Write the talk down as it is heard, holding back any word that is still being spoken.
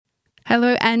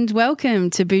Hello and welcome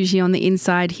to Boujie on the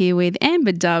Inside, here with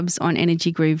Amber Dubs on Energy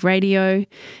Groove Radio.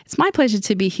 It's my pleasure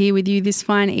to be here with you this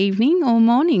fine evening or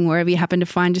morning, wherever you happen to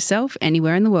find yourself,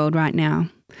 anywhere in the world right now.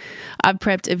 I've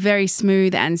prepped a very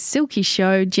smooth and silky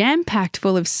show, jam-packed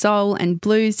full of soul and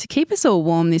blues to keep us all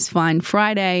warm this fine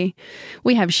Friday.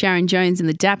 We have Sharon Jones and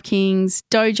the Dap Kings,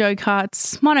 Dojo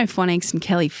Cuts, Monophonics and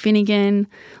Kelly Finnegan,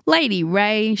 Lady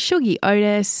Ray, Shuggie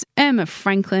Otis, Irma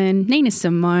Franklin, Nina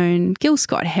Simone, Gil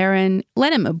Scott-Heron,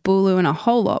 Leonard Mabulu and a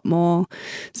whole lot more.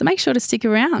 So make sure to stick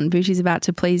around. Bougie's about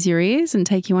to please your ears and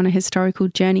take you on a historical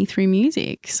journey through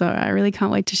music. So I really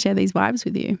can't wait to share these vibes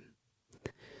with you.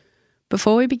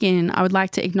 Before we begin, I would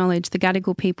like to acknowledge the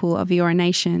Gadigal people of the Eora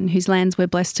Nation, whose lands we're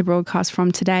blessed to broadcast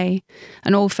from today,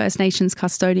 and all First Nations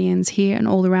custodians here and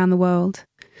all around the world.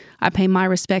 I pay my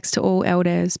respects to all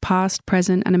elders, past,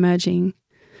 present and emerging.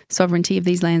 Sovereignty of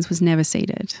these lands was never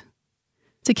ceded.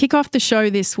 To kick off the show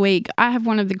this week, I have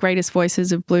one of the greatest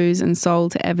voices of blues and soul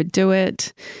to ever do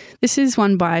it. This is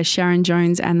one by Sharon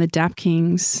Jones and the Dap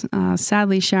Kings.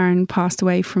 Sadly, Sharon passed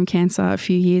away from cancer a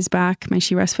few years back. May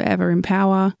she rest forever in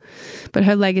power. But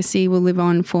her legacy will live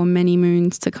on for many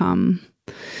moons to come.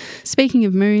 Speaking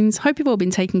of moons, hope you've all been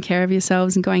taking care of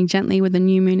yourselves and going gently with the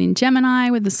new moon in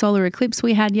Gemini, with the solar eclipse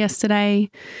we had yesterday.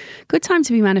 Good time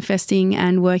to be manifesting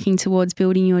and working towards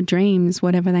building your dreams,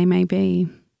 whatever they may be.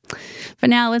 For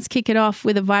now, let's kick it off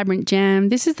with a vibrant jam.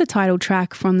 This is the title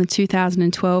track from the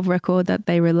 2012 record that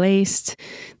they released.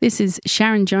 This is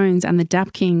Sharon Jones and the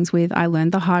Dap Kings with I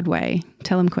Learned the Hard Way.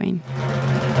 Tell 'em, Queen.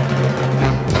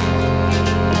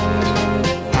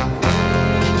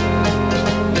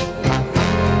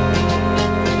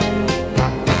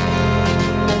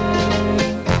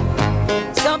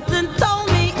 Something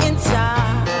told me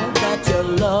inside that your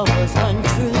love was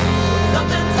untrue.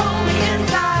 Something told me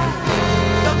inside.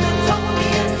 Something told me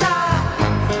inside.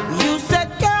 You said,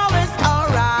 girl, it's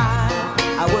alright.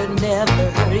 I would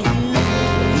never hurt you.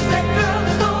 You said, girl,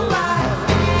 it's alright.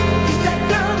 You said,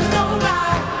 girl, it's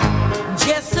alright.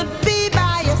 Just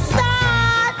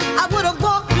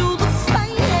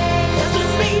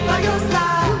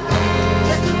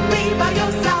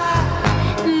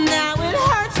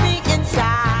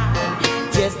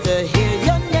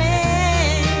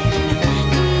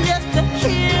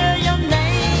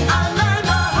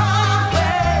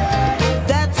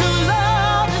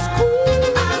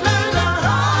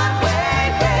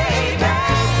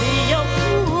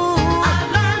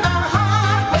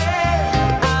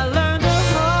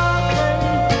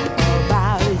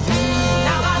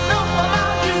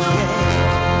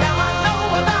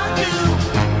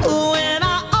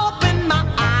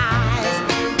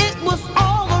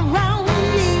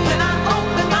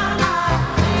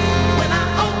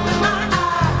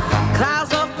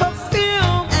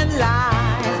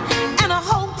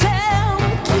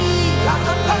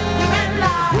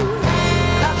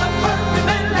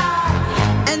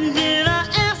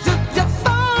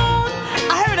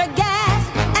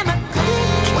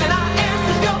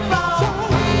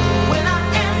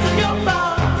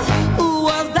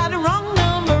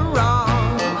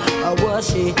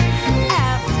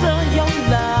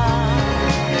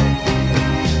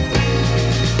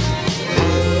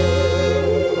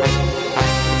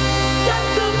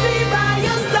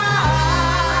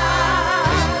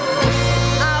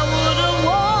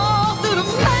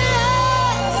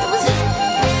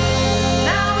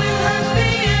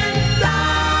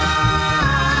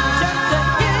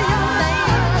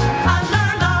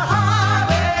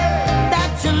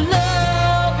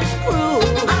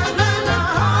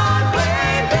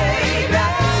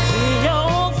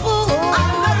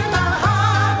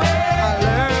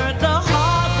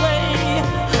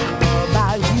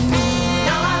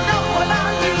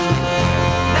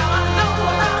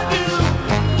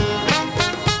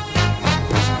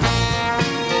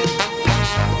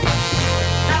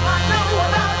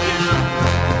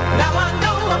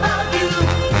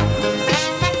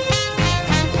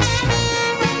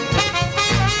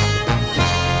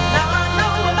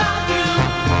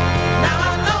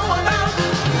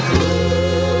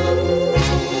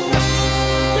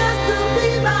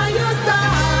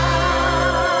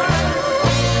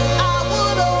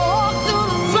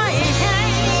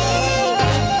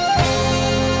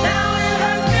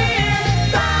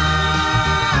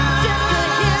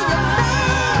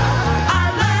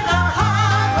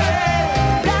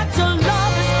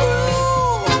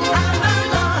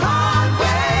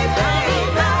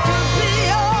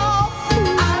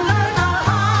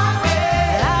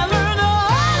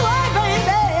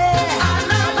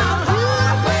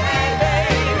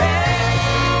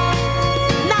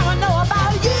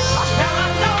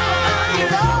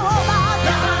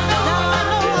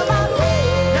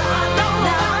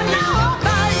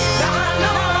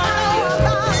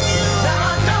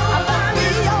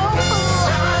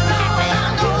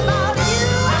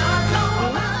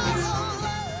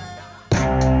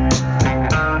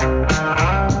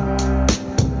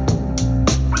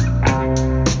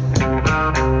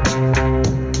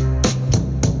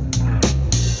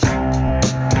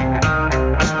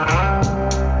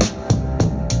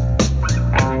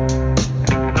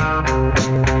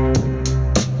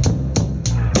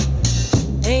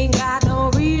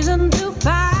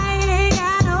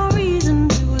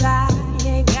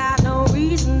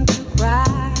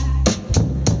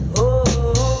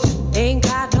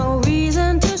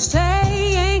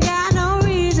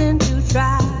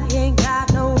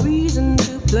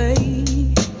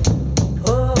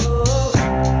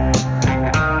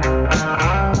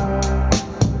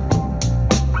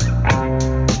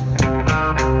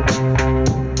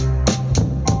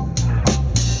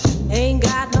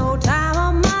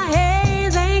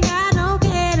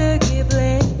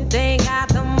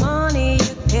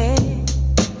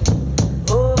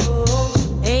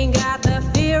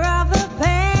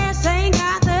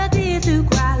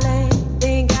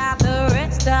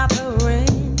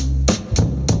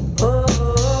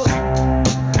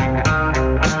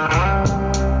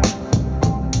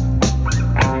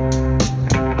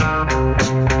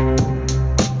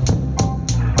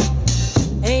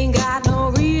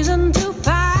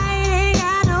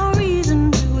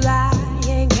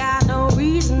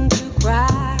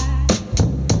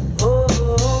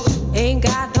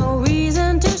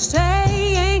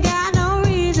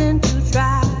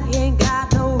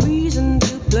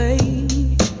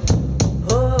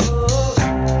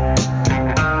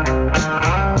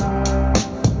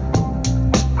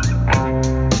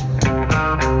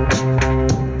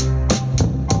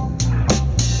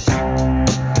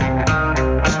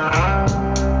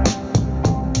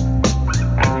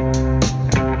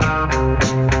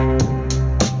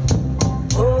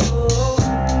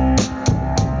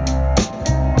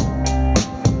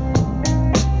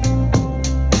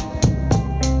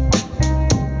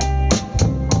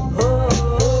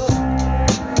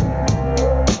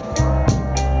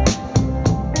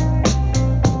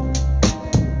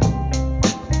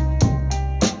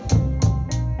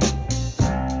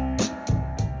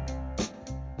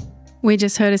We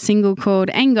just heard a single called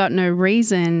Ain't Got No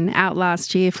Reason, out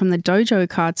last year from the Dojo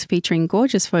Carts, featuring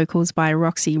gorgeous vocals by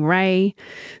Roxy Ray.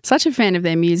 Such a fan of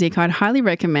their music, I'd highly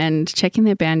recommend checking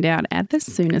their band out at the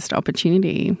soonest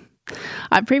opportunity.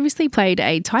 I previously played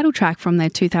a title track from their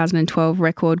 2012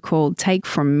 record called Take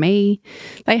From Me.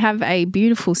 They have a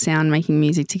beautiful sound making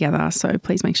music together, so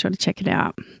please make sure to check it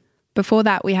out. Before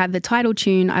that, we had the title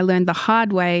tune, I Learned the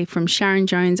Hard Way, from Sharon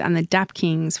Jones and the Dap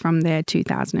Kings from their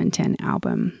 2010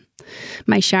 album.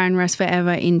 May Sharon rest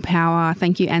forever in power.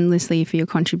 Thank you endlessly for your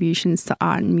contributions to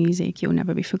art and music. You'll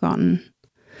never be forgotten.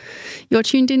 You're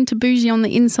tuned in to Boujie on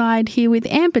the Inside, here with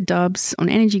Amber Dubs on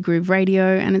Energy Groove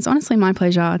Radio, and it's honestly my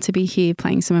pleasure to be here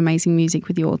playing some amazing music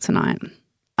with you all tonight.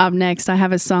 Up next, I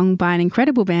have a song by an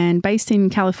incredible band based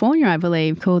in California, I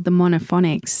believe, called The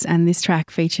Monophonics, and this track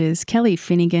features Kelly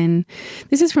Finnegan.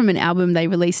 This is from an album they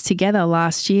released together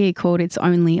last year called It's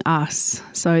Only Us.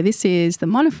 So this is The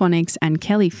Monophonics and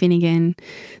Kelly Finnegan.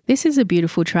 This is a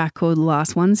beautiful track called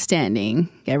Last One Standing.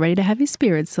 Get ready to have your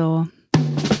spirits soar.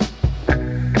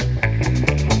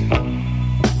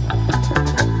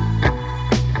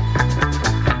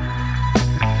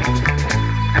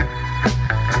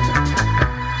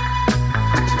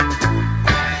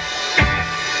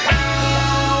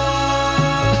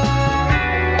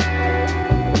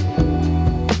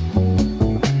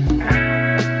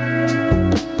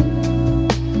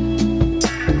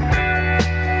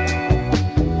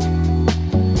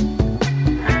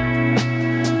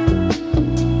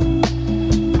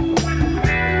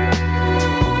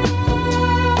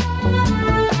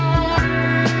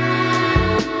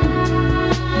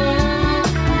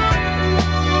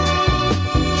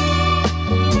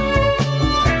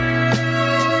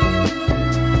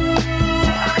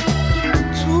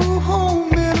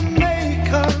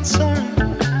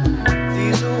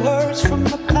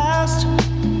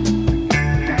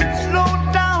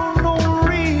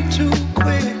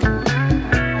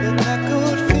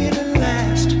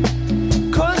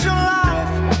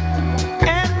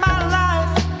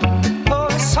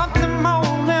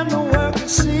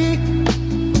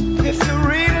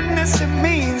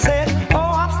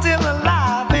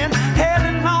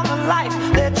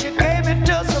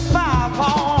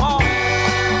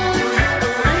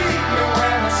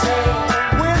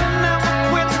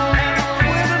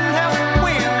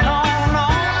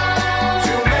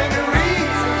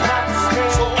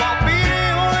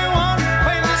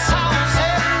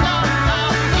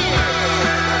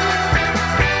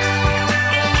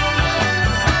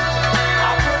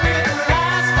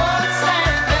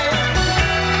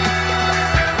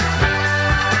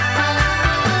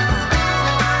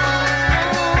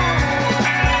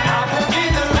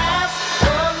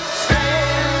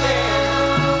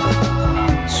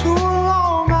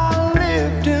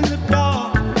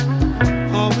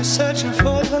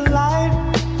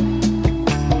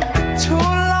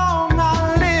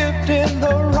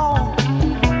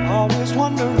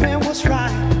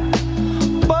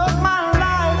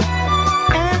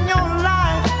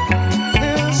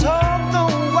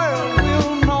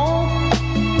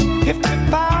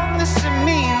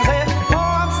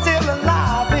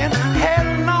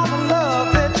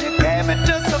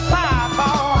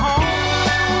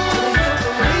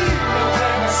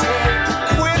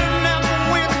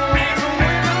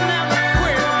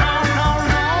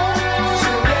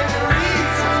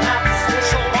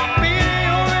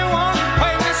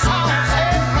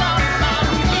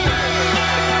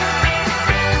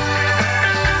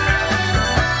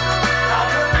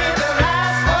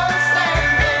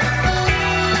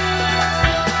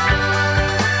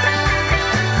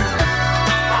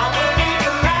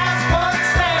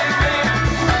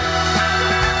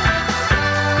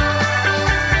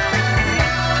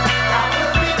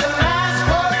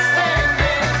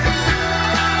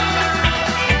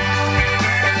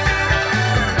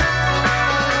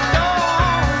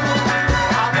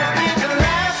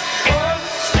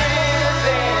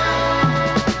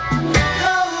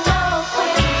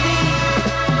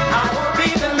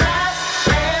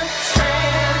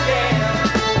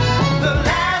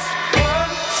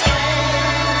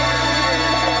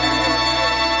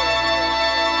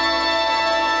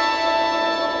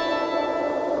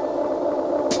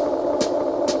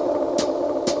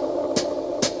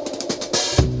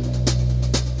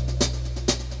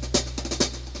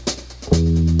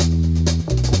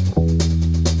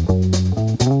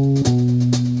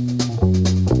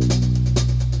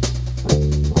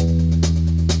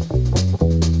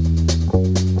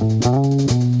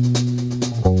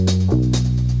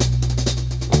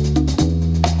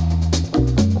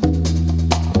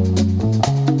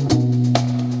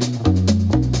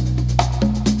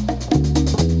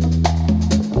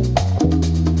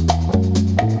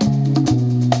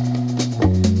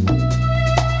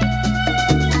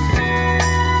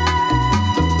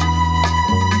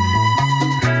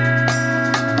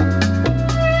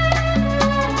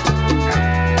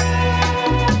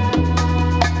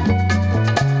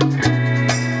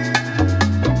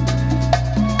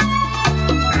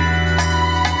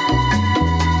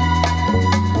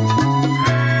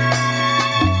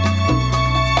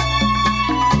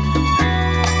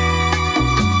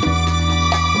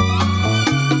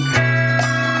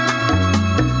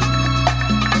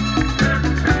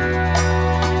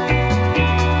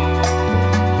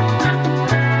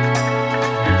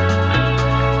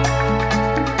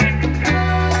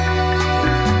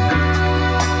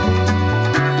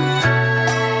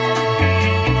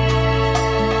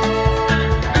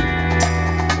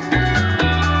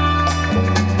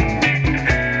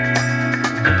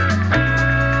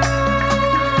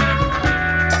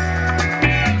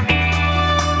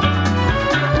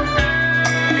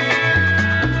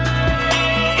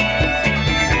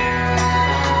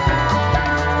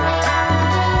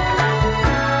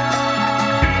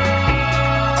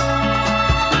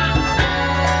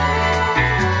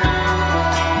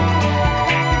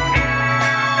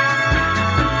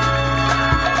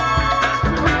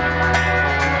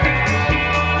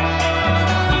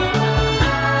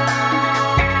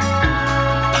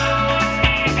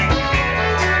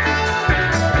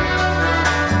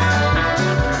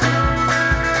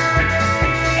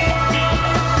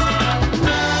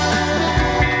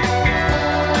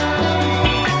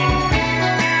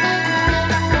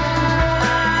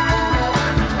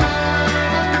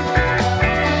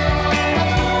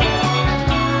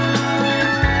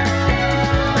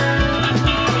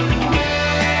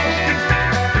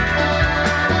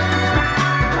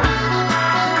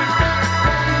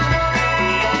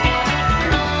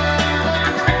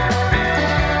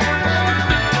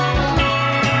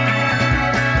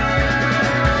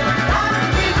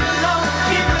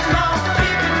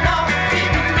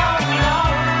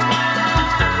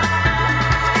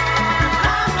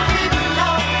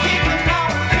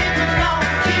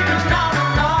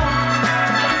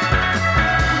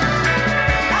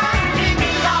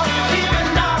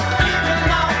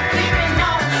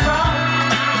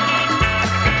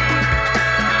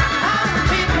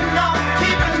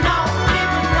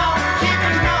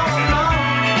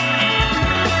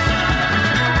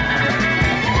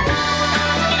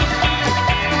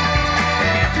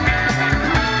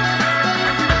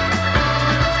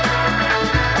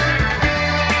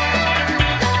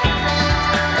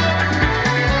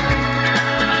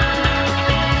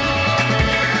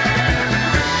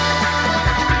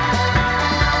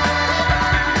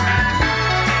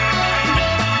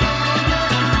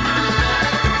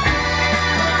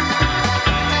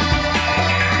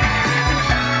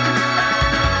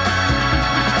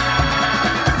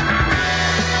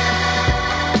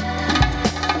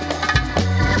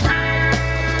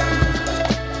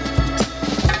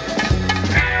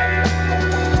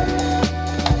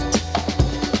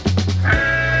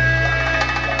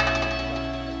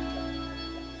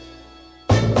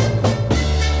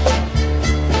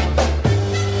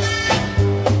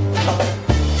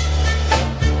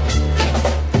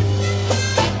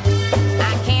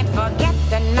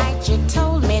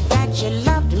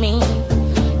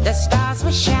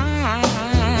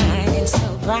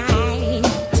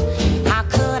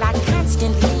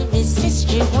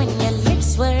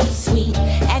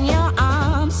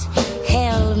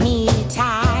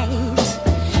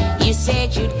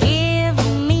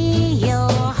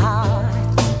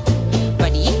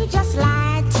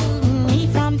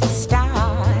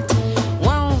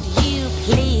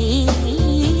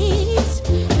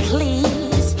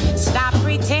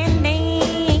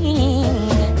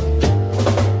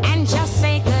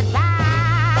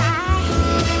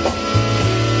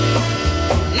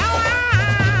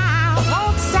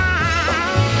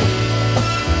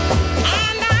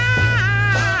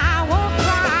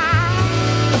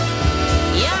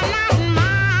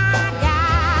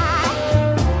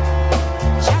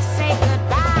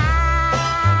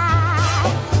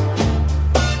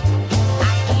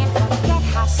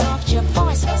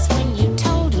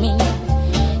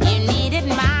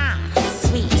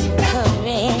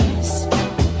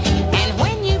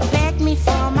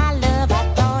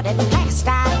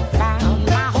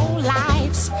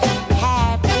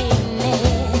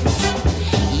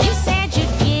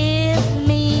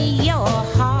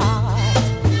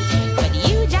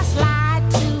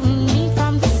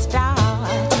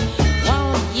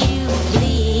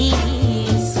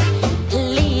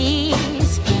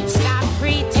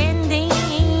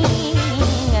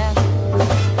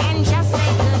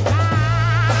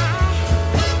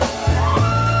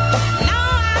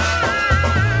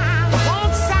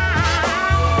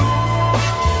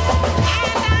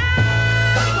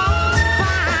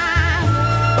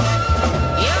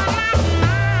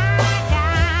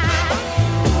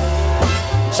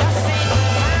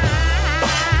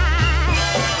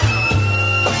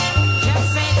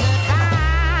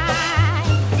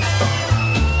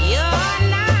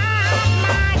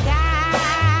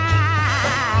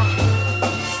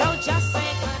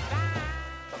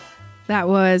 That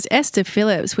was Esther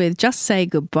Phillips with Just Say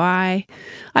Goodbye.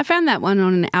 I found that one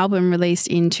on an album released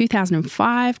in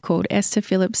 2005 called Esther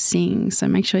Phillips Sings, so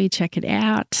make sure you check it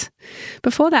out.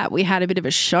 Before that, we had a bit of a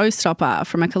showstopper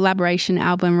from a collaboration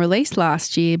album released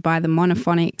last year by the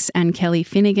Monophonics and Kelly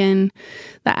Finnegan.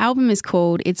 The album is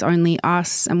called It's Only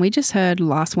Us, and we just heard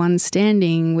Last One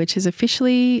Standing, which has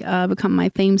officially become my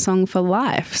theme song for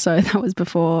life. So that was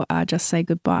before Just Say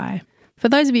Goodbye. For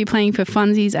those of you playing for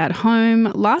funsies at home,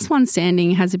 Last One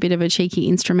Standing has a bit of a cheeky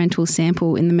instrumental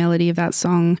sample in the melody of that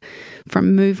song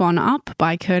from Move On Up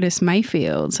by Curtis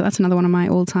Mayfield. So that's another one of my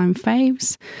all-time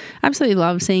faves. Absolutely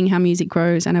love seeing how music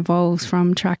grows and evolves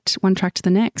from one track to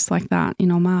the next like that in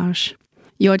homage.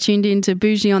 You're tuned in to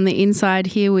Boujie on the Inside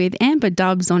here with Amber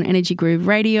Dubs on Energy Groove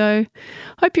Radio.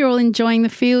 Hope you're all enjoying the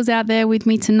feels out there with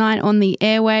me tonight on the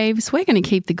airwaves. We're going to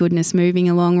keep the goodness moving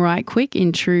along right quick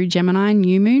in true Gemini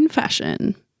new moon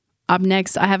fashion. Up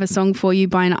next, I have a song for you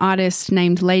by an artist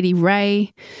named Lady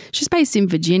Ray. She's based in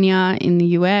Virginia in the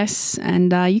US,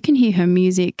 and you can hear her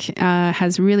music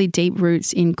has really deep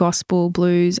roots in gospel,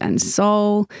 blues and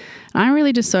soul. And I'm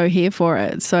really just so here for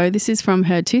it. So this is from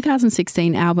her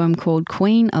 2016 album called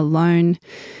Queen Alone,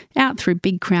 out through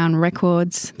Big Crown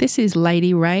Records. This is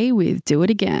Lady Ray with Do It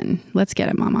Again. Let's get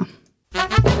it, mama.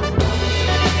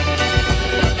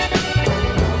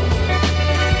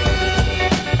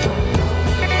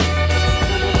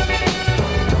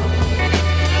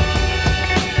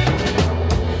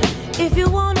 If you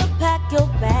wanna pack your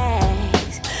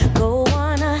bags, go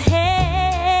on ahead.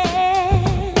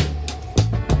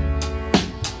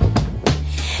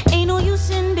 Ain't no use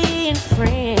in being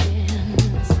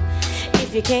friends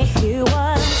if you can't hear what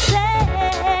I'm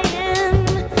saying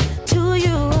to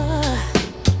you.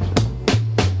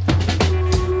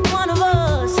 One of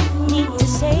us need to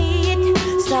say it,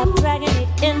 stop dragging it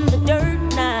in the dirt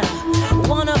now.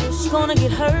 One of us gonna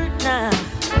get hurt now.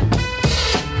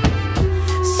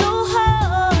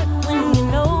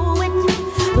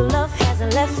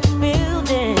 Left the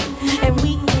building and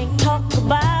we can't talk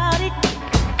about it.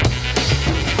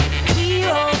 We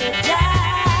rolled the dice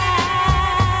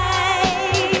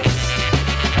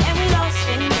and we lost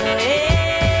in the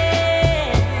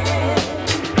end.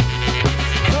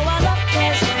 So our luck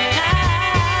has run out.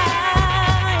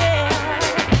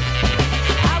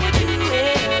 I would do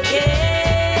it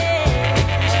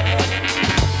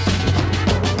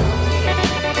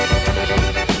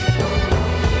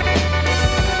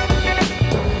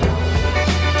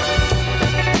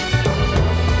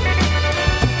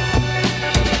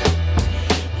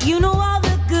You know all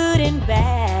the good and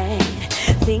bad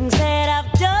things that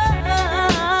I've done,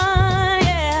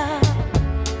 yeah.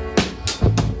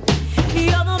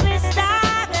 You're the best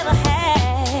I've ever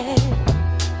had.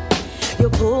 You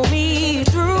pull me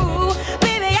through,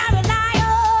 baby, I rely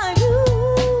on you.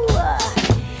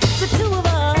 The two of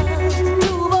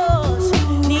us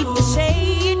need to say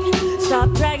it,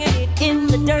 stop dragging it in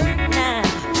the dirt now.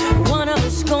 One of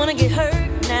us gonna get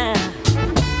hurt now.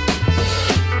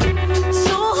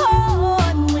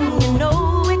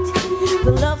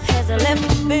 Love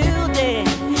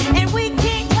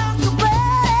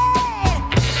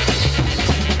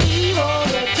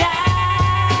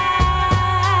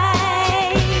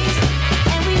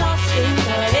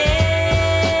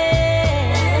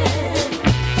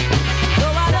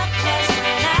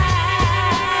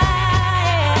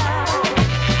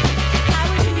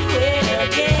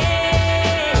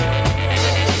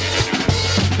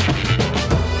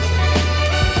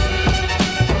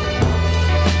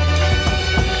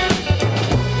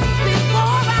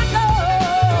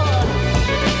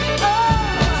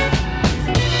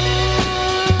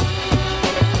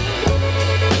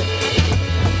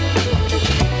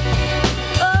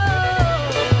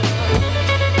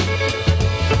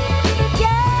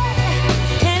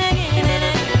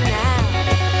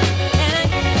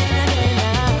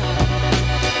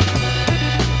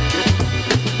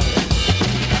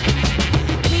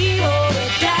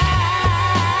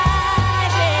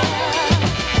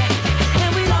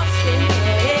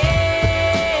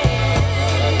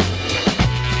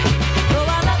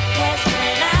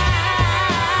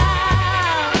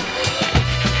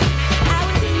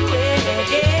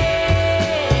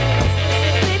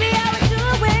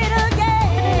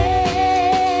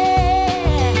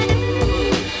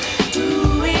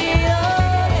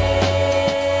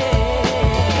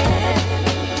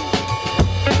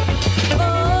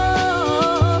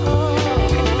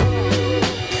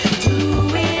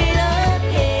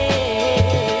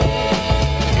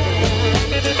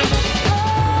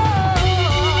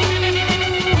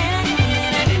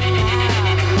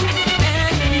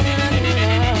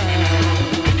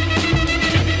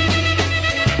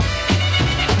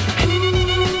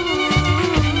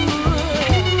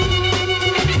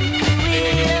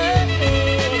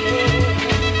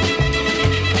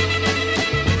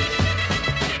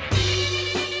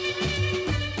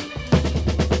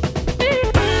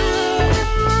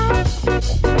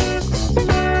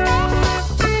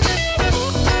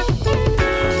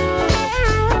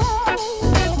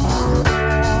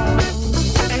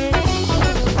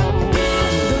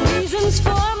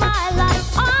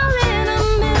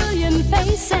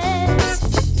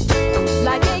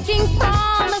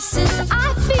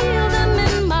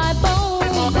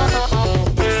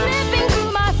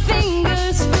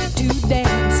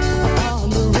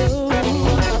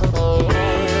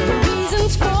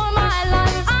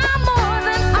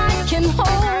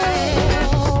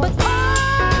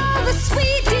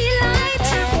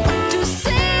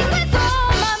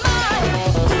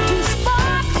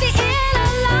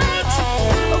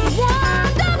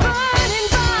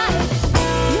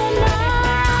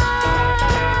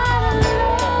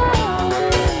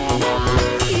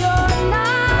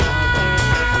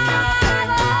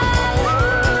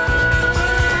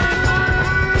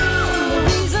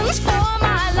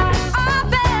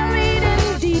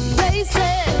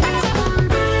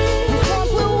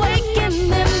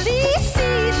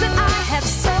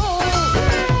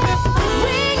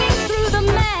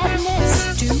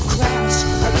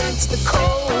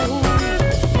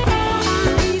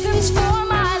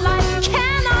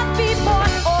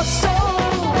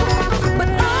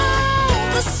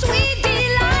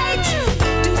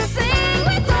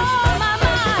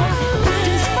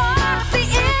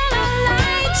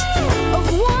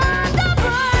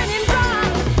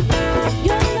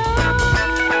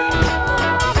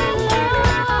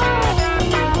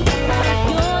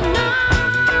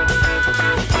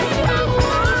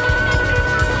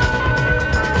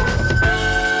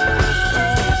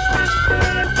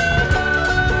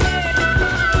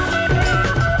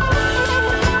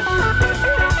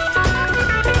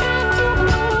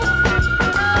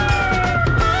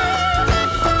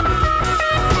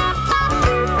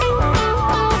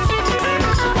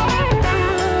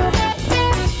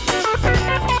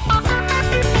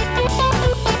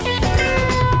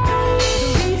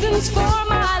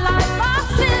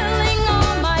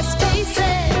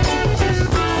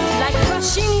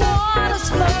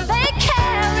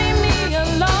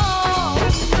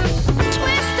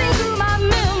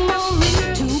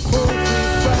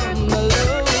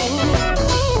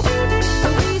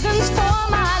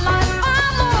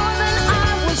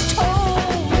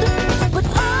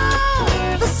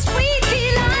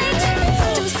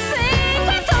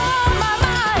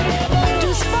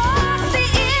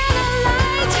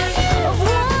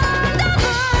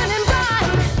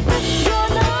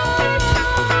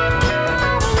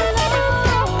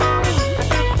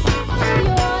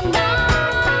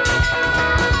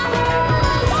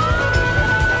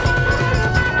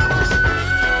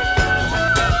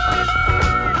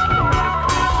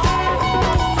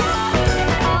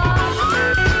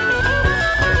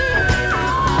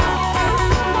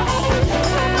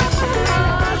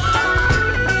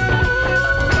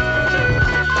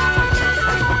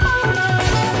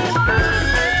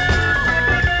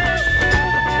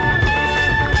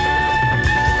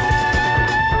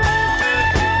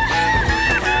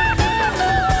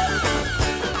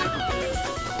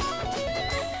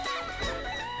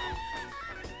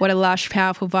What a lush,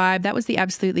 powerful vibe. That was the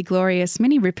absolutely glorious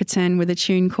Minnie Riperton with a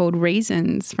tune called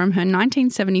Reasons from her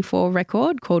 1974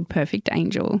 record called Perfect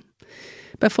Angel.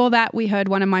 Before that, we heard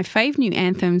one of my fave new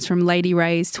anthems from Lady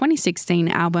Ray's 2016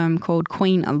 album called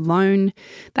Queen Alone.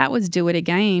 That was Do It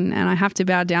Again, and I have to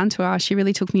bow down to her. She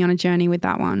really took me on a journey with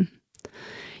that one.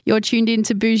 You're tuned in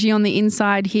to Boujie on the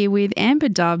Inside here with Amber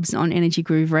Dubs on Energy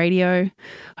Groove Radio.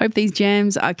 Hope these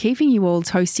jams are keeping you all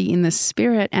toasty in the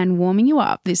spirit and warming you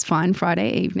up this fine Friday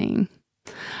evening.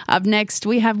 Up next,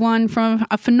 we have one from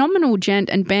a phenomenal gent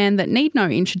and band that need no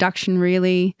introduction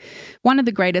really. One of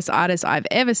the greatest artists I've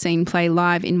ever seen play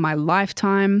live in my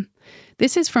lifetime.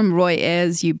 This is from Roy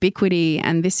Ayers' Ubiquity,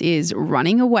 and this is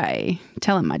Running Away.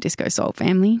 Tell him, my Disco Soul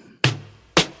family.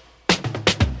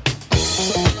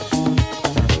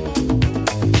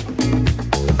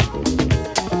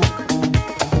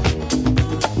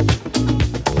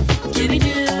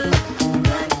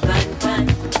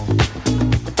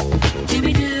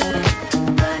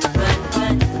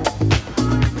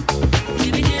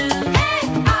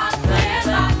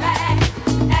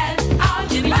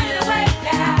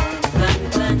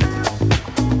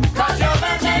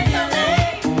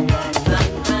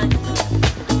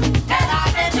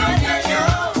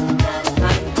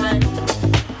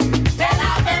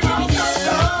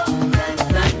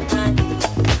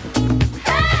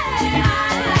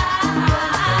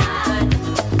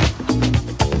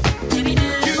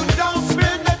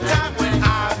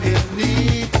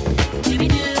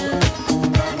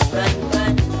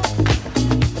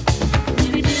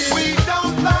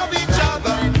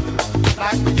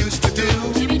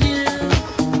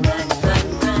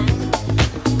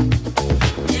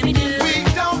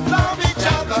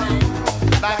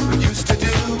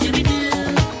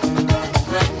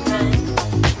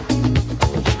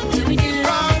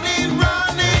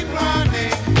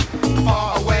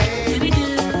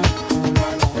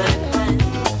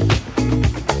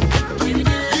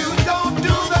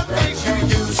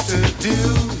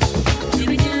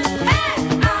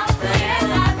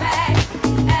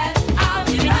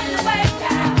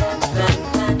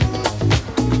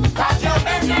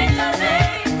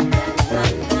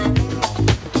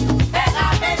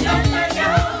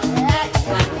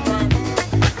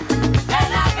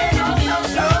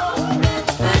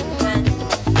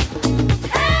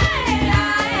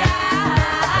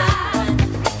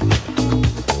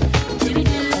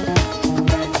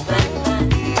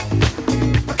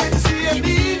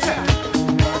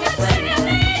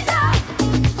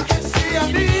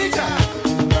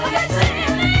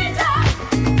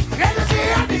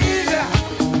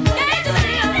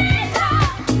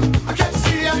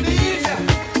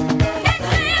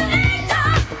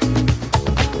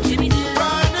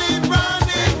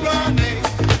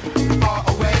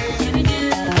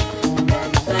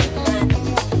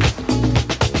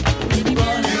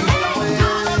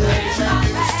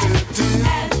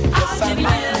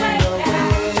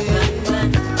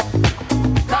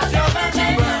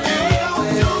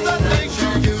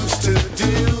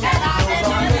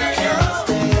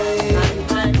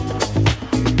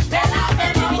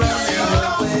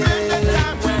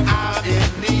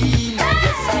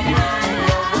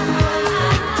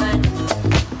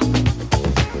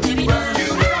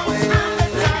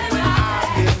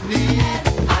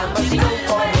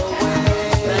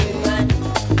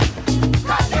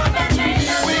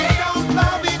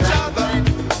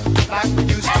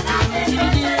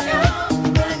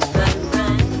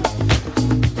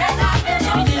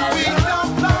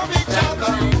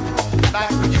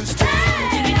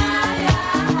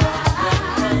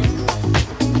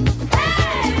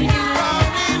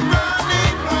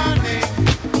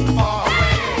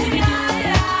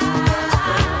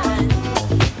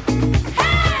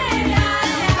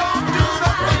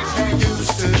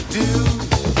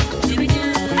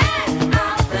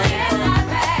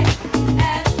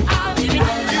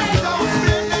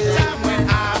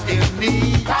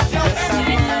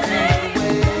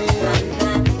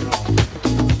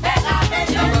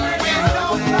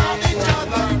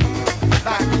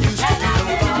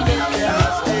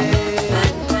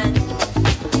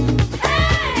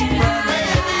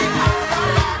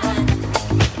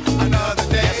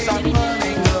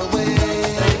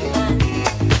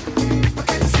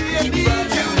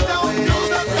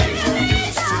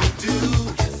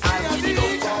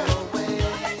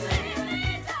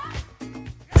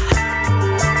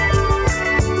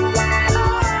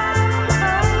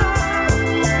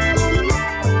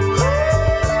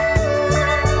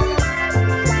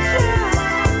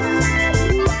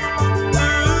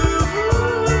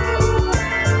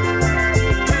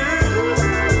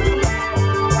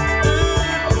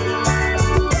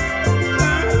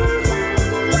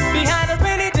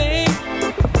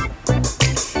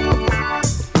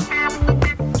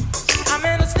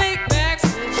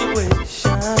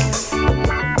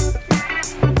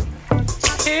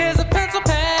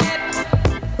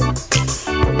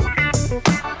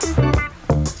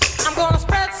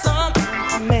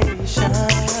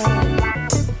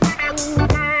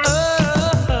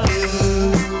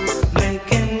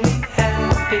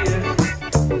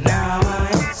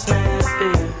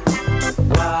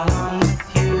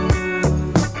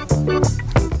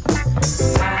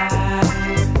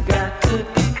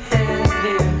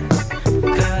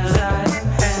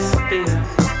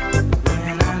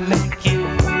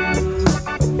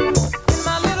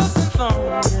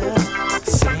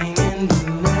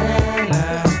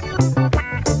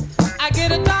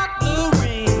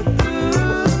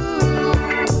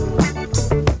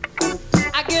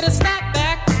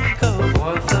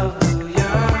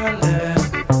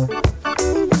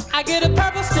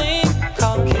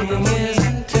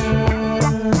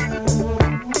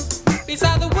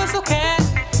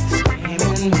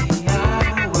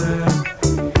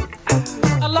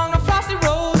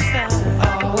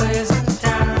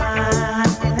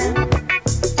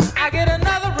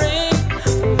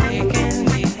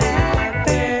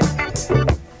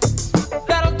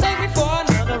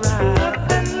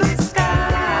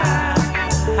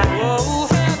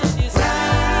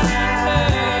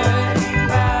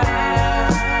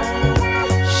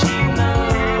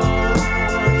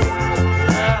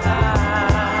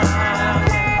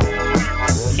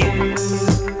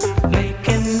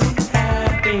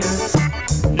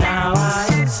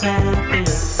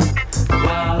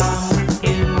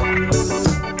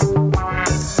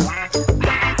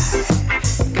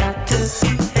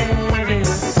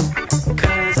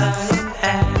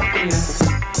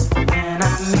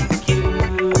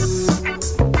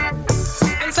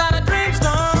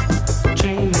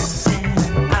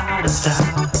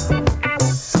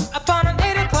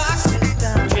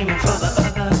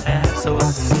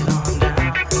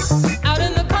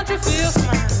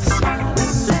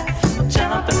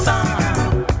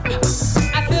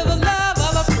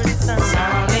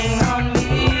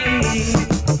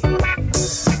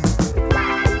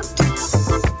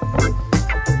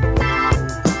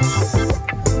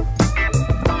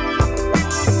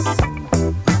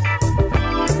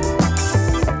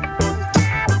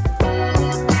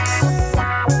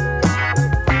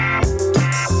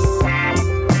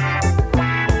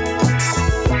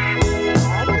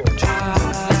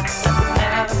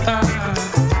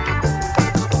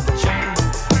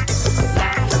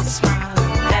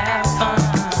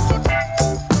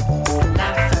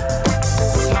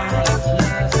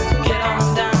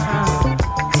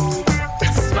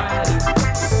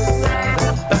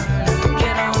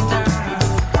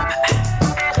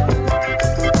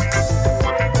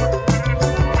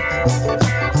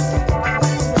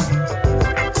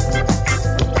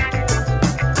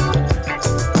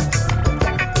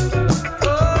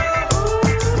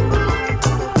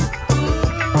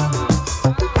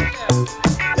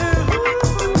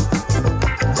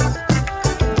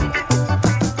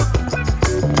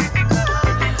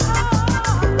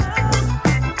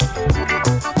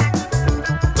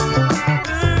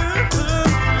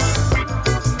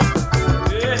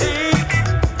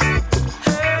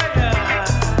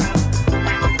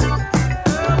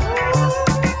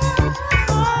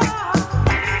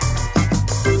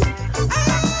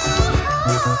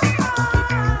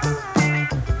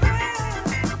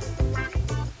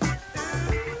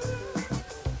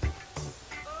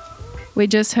 We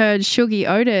just heard Shuggie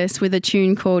Otis with a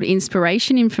tune called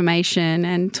Inspiration Information,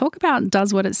 and talk about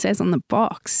does what it says on the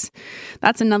box.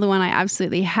 That's another one I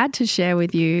absolutely had to share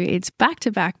with you. It's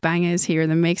back-to-back bangers here in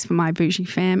the mix for my Boujie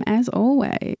fam, as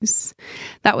always.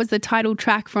 That was the title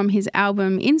track from his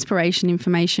album Inspiration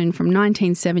Information from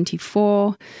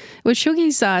 1974. It was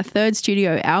Shuggie's third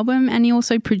studio album, and he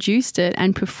also produced it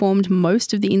and performed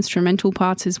most of the instrumental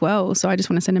parts as well. So I just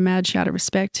want to send a mad shout of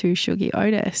respect to Shuggie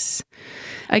Otis.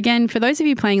 Again, for those of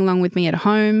you playing along with me at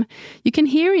home, you can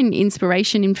hear in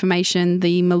Inspiration Information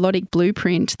the melodic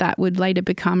blueprint that would later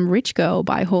become Rich Girl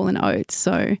by Hall & Oates.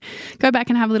 So go back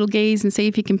and have a little gaze and see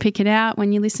if you can pick it out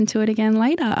when you listen to it again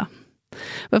later.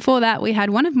 Before that, we had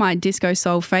one of my disco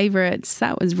soul favourites.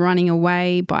 That was Running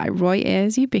Away by Roy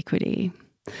Ayers Ubiquity.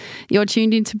 You're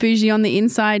tuned into Boujie on the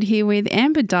Inside here with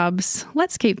Amber Dubs.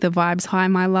 Let's keep the vibes high,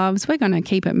 my loves. We're going to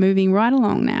keep it moving right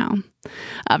along now.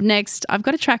 Up next, I've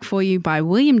got a track for you by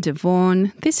William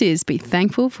DeVaughn. This is Be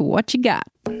Thankful for What You Got.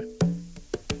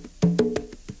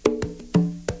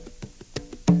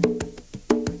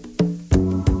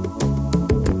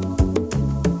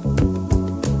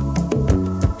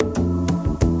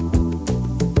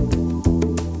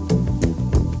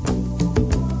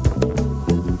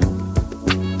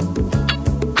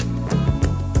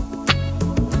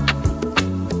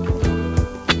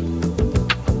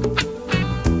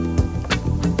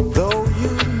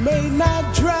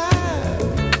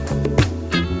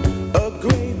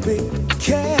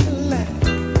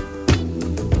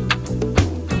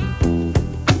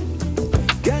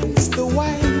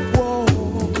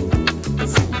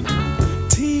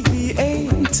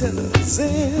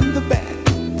 In the back,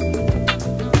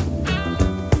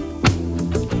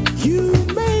 you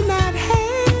may not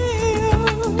have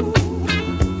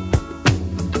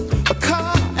a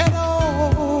car at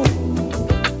all,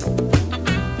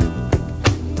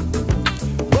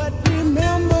 but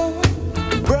remember,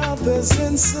 brothers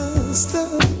and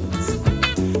sisters,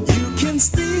 you can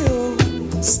still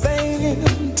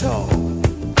stand tall.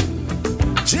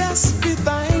 Just be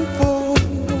thankful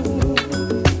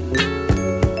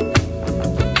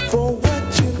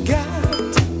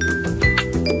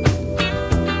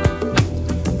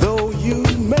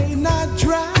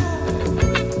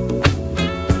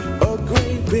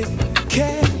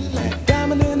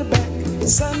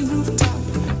sunroof top,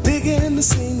 digging the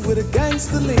scene with a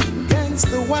gangster lean,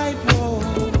 gangster white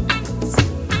walls,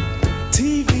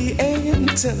 TV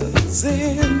antennas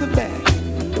in the back.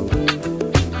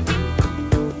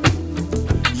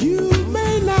 You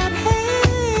may not have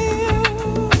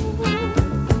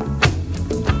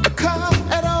a car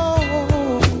at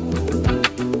all,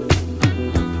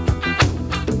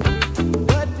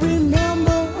 but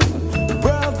remember,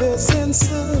 brothers and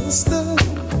sisters,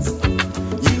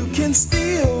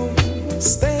 still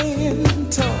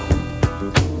stand tall.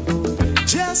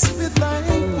 Just be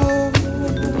thankful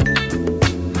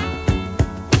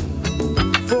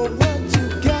for what you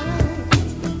got.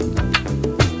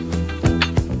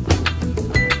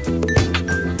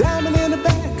 Diamond in the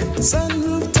back,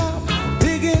 sunroof top,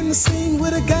 digging the scene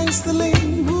with a gangster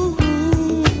lean. Woo.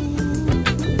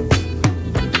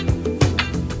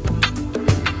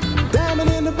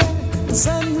 Diamond in the back,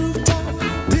 sunroof top,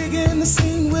 digging the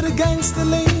scene with a gangster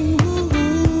lean. Woo.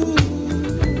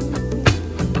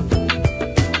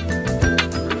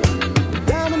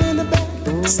 Diamond in the back,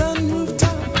 sunroof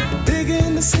top,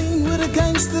 digging the scene with a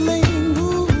gangster lean.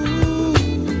 Woo.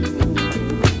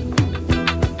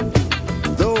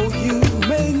 Though you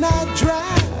may not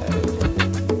drive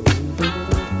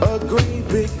a great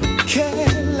big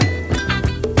Cadillac,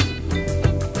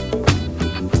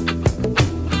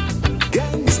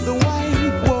 gangster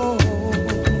white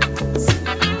walls,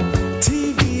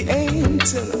 TV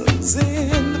antennas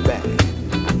in the back.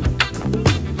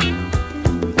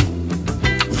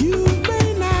 You may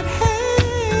not have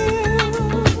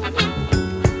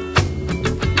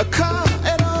a car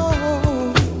at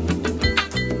all,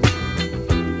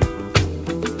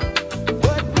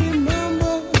 but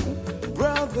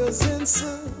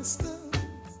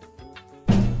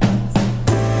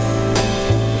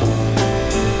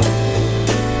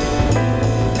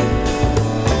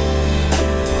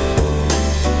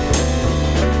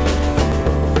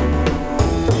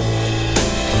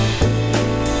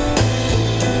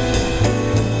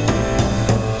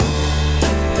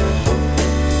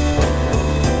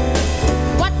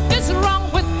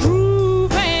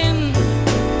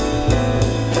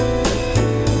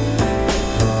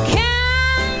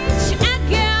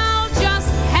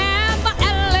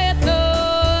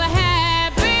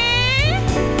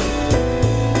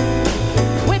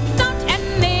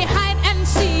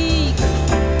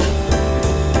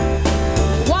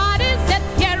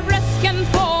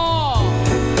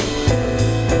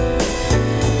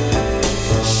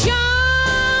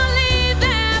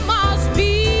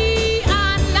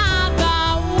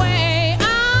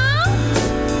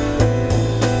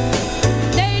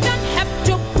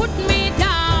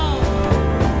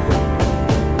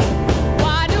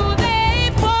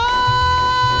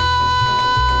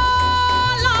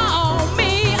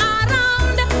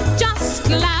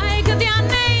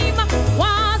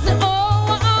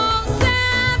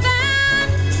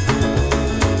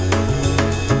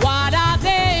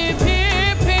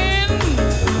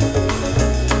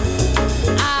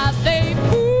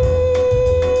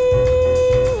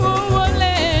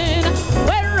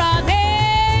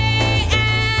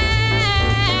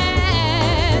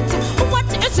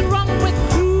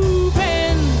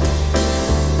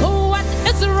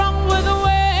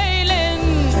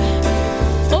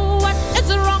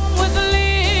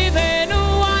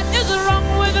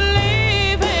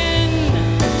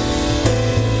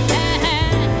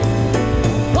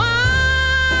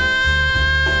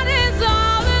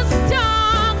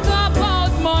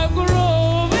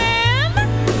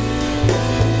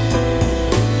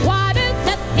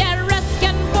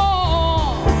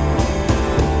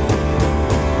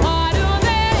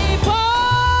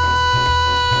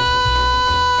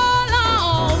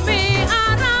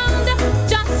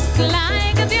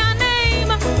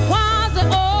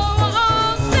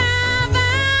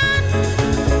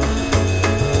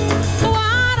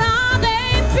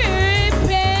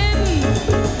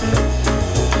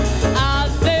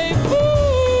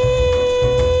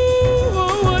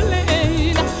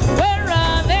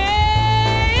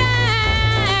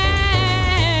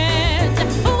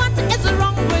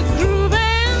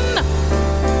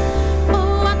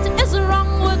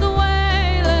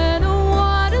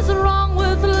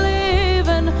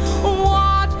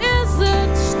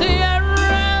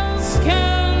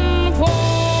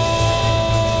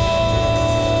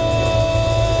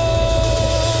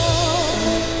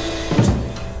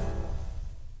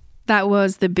That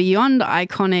was the beyond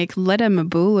iconic Letta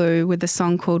Mabulu with a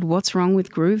song called What's Wrong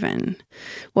with Groovin'?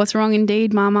 What's wrong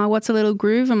indeed, mama? What's a little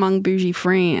groove among Boujie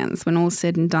friends when all's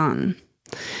said and done?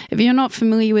 If you're not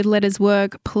familiar with Letta's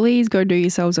work, please go do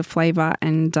yourselves a favour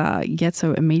and get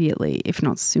so immediately, if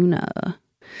not sooner.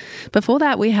 Before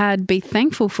that, we had Be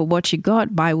Thankful for What You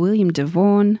Got by William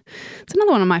DeVaughn. It's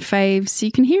another one of my faves. You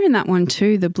can hear in that one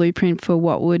too the blueprint for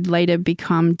what would later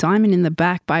become Diamond in the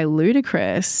Back by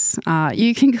Ludacris.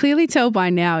 You can clearly tell by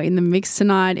now in the mix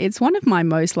tonight, it's one of my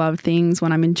most loved things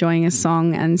when I'm enjoying a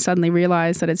song and suddenly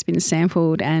realise that it's been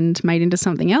sampled and made into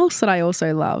something else that I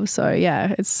also love. So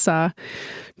yeah, it's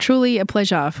truly a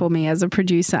pleasure for me as a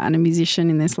producer and a musician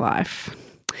in this life.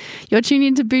 You're tuned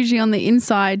into Boujie on the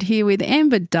Inside here with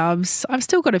Amber Dubs. I've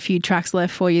still got a few tracks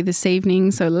left for you this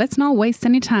evening, so let's not waste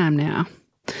any time now.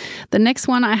 The next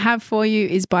one I have for you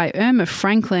is by Irma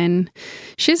Franklin.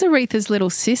 She's Aretha's little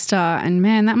sister, and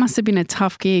man, that must have been a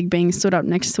tough gig being stood up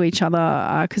next to each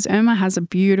other because Irma has a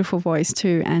beautiful voice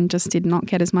too and just did not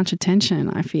get as much attention,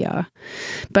 I fear.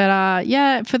 But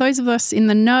yeah, for those of us in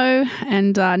the know,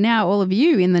 and now all of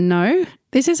you in the know,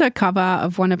 this is a cover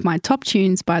of one of my top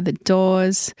tunes by The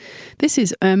Doors. This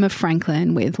is Irma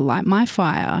Franklin with Light My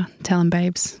Fire. Tell 'em,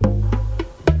 babes.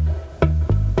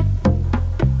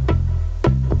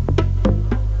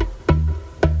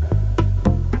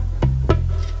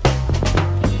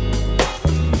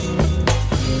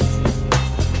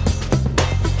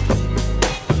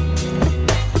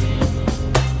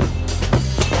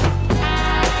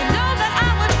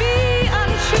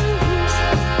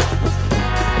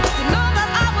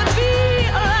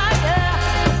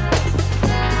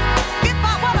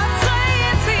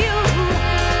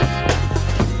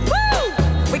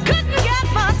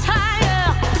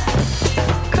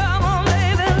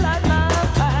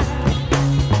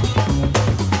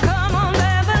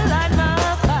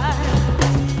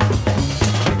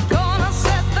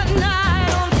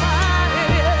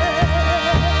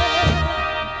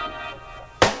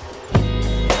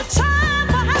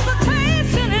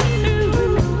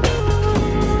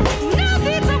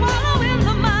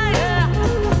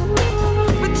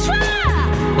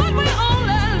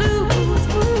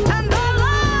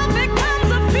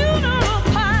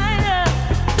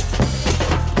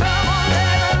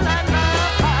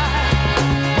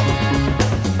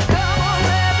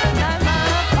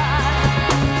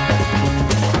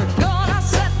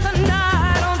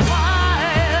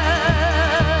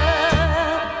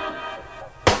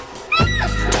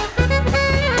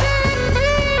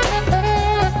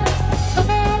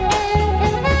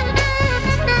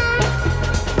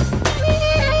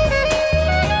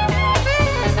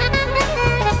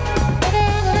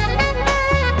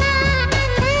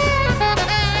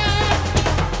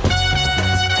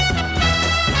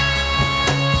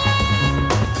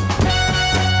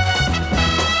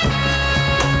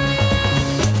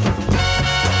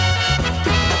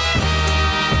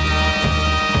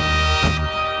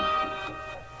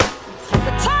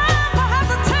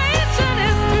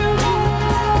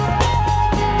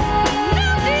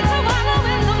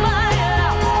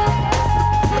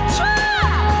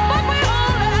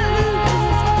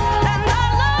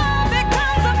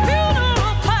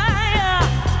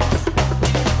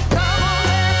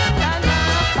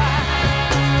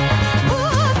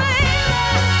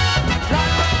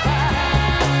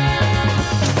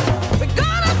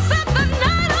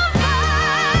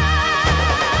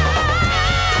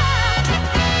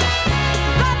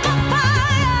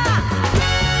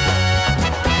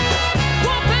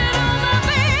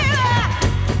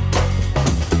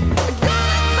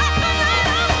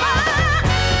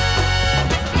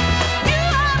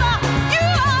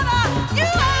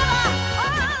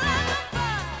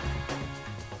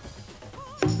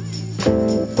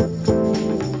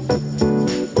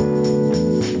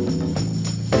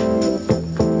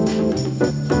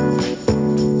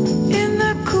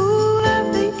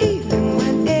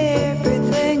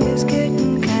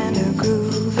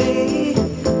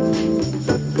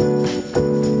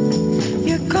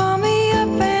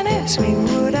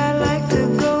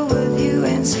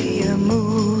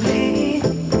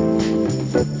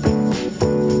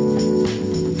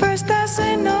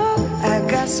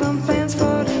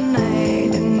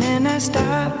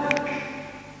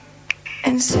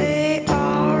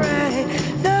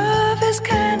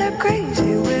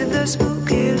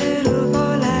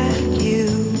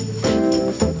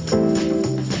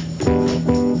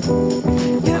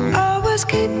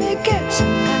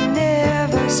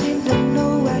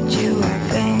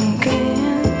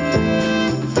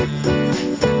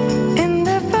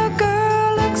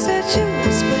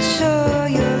 For sure,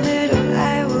 your little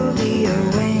eye will be a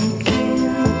winking.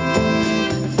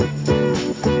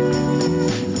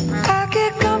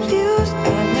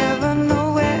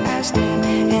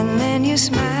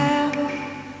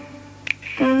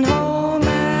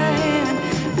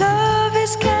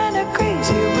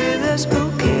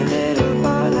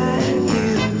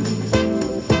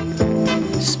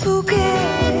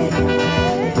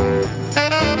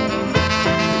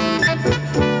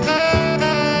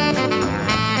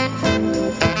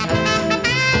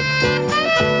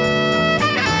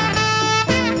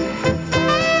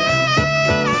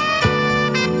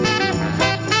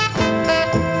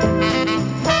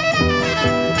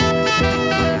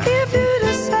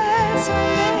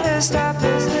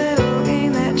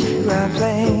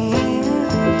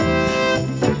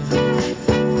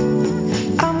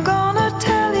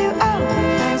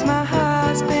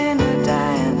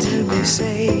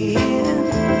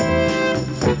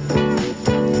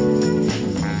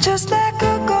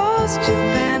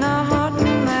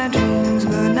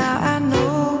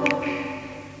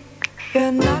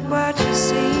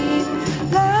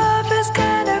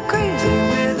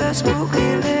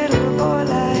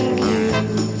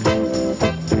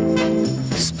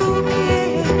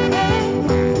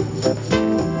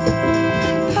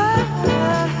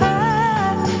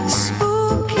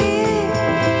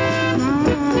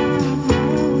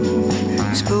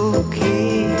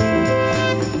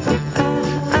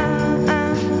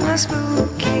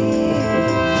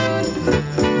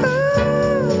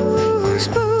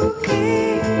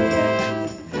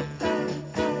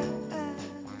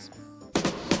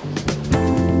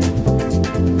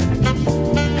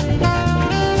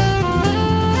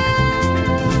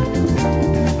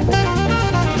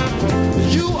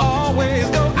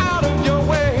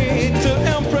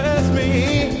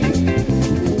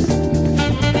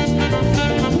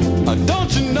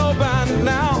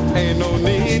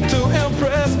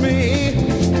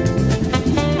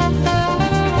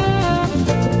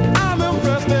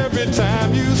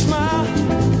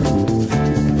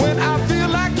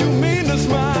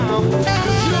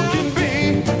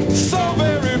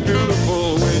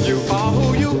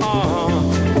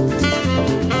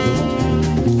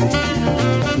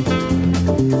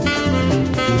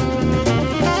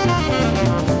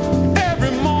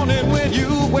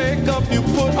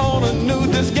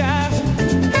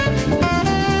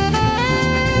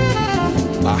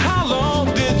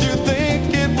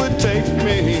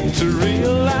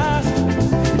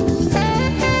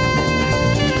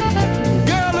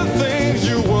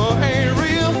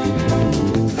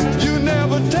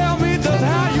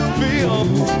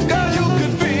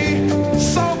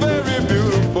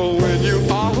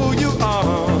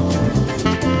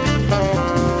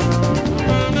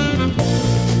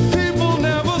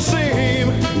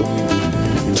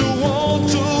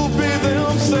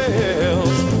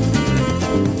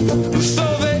 So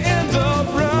they end up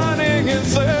running in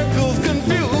circles,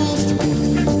 confused.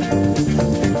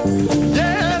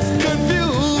 Yes,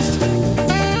 confused.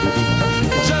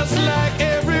 Just like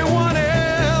everyone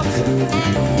else.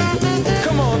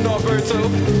 Come on, Norberto.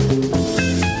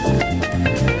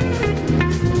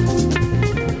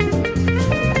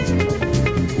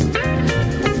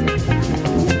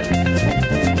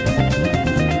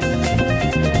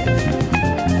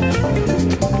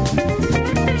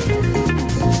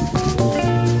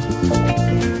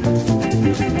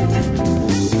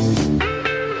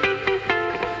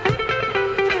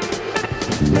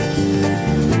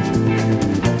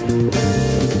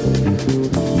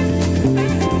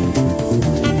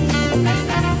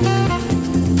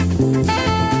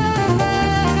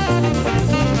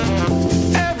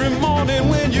 Every morning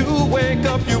when you wake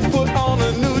up, you put on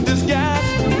a new disguise.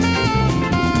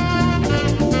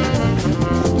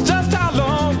 Just how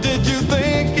long did you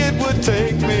think it would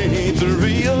take me to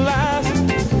realize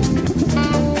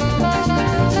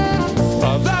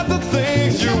that the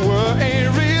things you were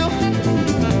ain't real?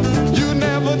 You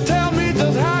never tell me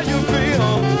just how you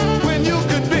feel when you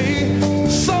could be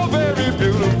so very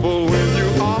beautiful when you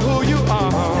are who you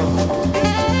are.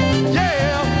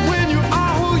 Yeah, when you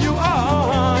are who you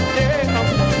are,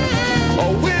 yeah.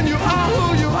 Or when you are who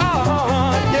you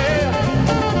are,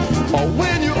 yeah. Or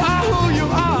when you are who you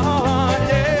are,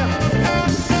 yeah.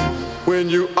 When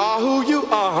you are who you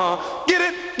are. Get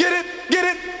it, get it, get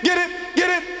it, get it, get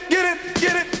it, get it,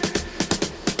 get it.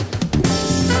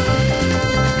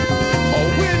 Or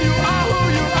when you are who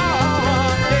you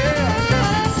are,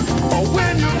 yeah. Or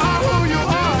when you are who you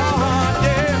are,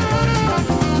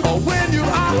 yeah. Or when you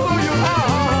are who you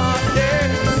are, yeah.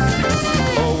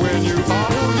 Or when you are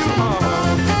who you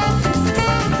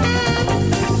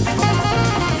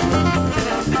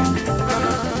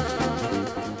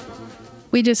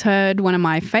We just heard one of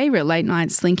my favourite late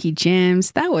night slinky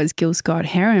jams. That was Gil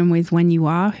Scott-Heron with When You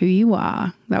Are Who You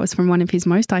Are. That was from one of his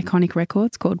most iconic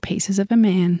records called Pieces of a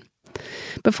Man.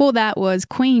 Before that was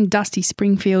Queen Dusty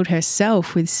Springfield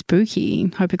herself with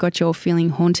Spooky. Hope it got you all feeling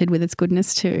haunted with its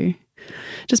goodness too.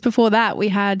 Just before that, we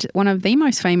had one of the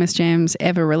most famous jams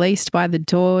ever released by The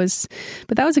Doors,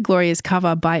 but that was a glorious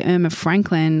cover by Irma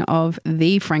Franklin of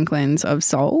the Franklins of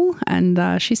Soul, and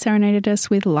she serenaded us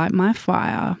with Light My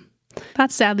Fire.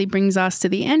 That sadly brings us to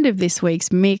the end of this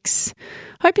week's mix.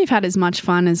 Hope you've had as much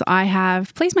fun as I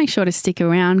have. Please make sure to stick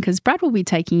around because Brad will be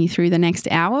taking you through the next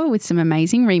hour with some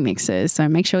amazing remixes, so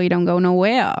make sure you don't go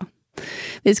nowhere.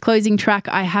 This closing track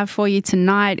I have for you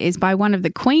tonight is by one of the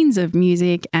queens of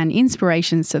music and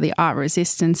inspirations to the art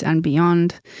resistance and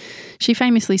beyond. She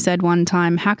famously said one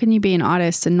time, "How can you be an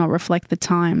artist and not reflect the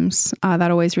times?"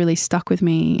 That always really stuck with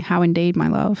me. How indeed, my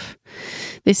love.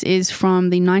 This is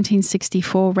from the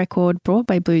 1964 record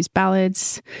Broadway Blues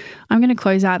Ballads. I'm going to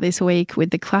close out this week with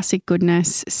the classic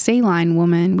goodness, Sea Lion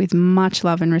Woman, with much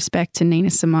love and respect to Nina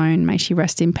Simone. May she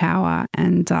rest in power,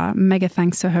 and mega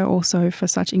thanks to her also for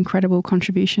such incredible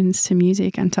contributions to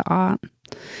music and to art.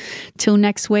 Till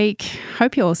next week,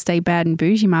 hope you all stay bad and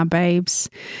bougie, my babes.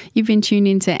 You've been tuned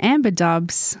into Amber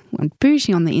Dubs on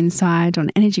Boujie on the Inside on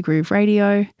Energy Groove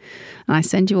Radio, and I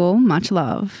send you all much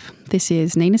love. This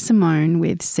is Nina Simone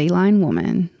with Sea Lion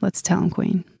Woman. Let's tell 'em,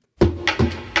 Queen.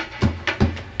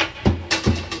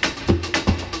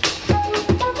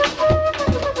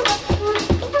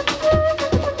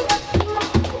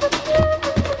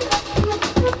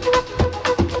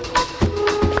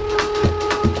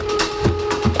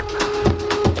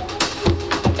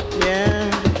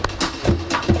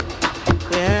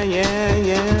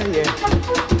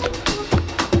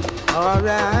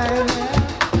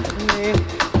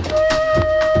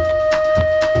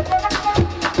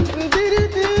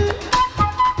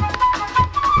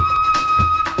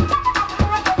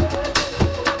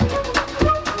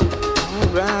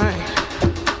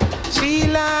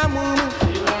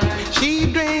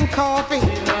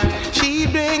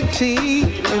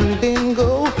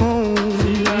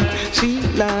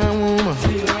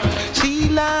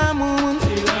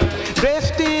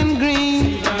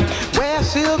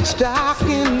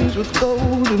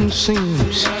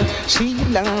 Seems sea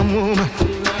lion woman,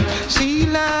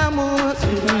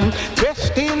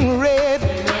 dressed in red,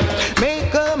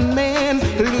 make a man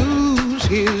lose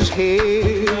his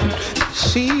head.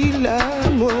 Sea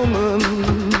lion woman,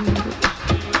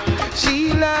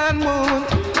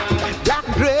 black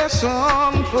dress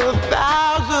on for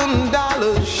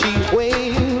 $1,000. She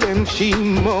wailed and she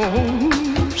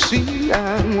moaned. Sea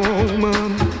lion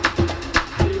woman.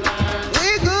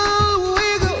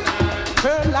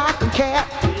 Cat,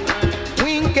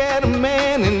 wink at a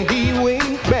man and he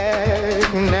winked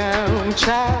back. Now I'm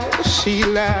tired of sea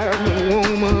lion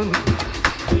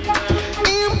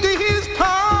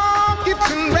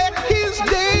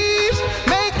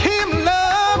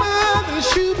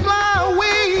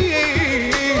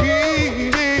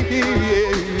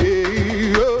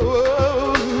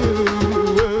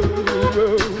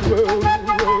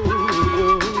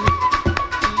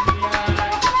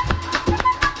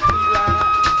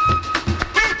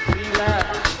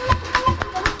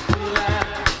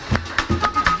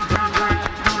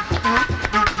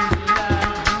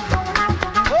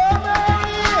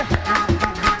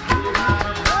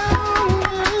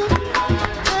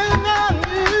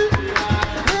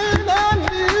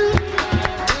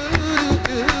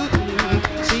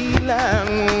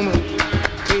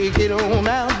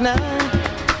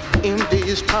empty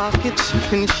his pockets,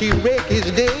 and she wreck his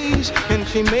days, and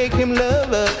she make him love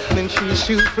her, then she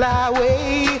shoot fly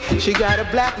away. She got a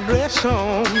black dress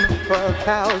on for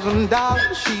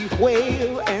 $1,000. She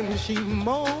wail and she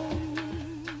moan.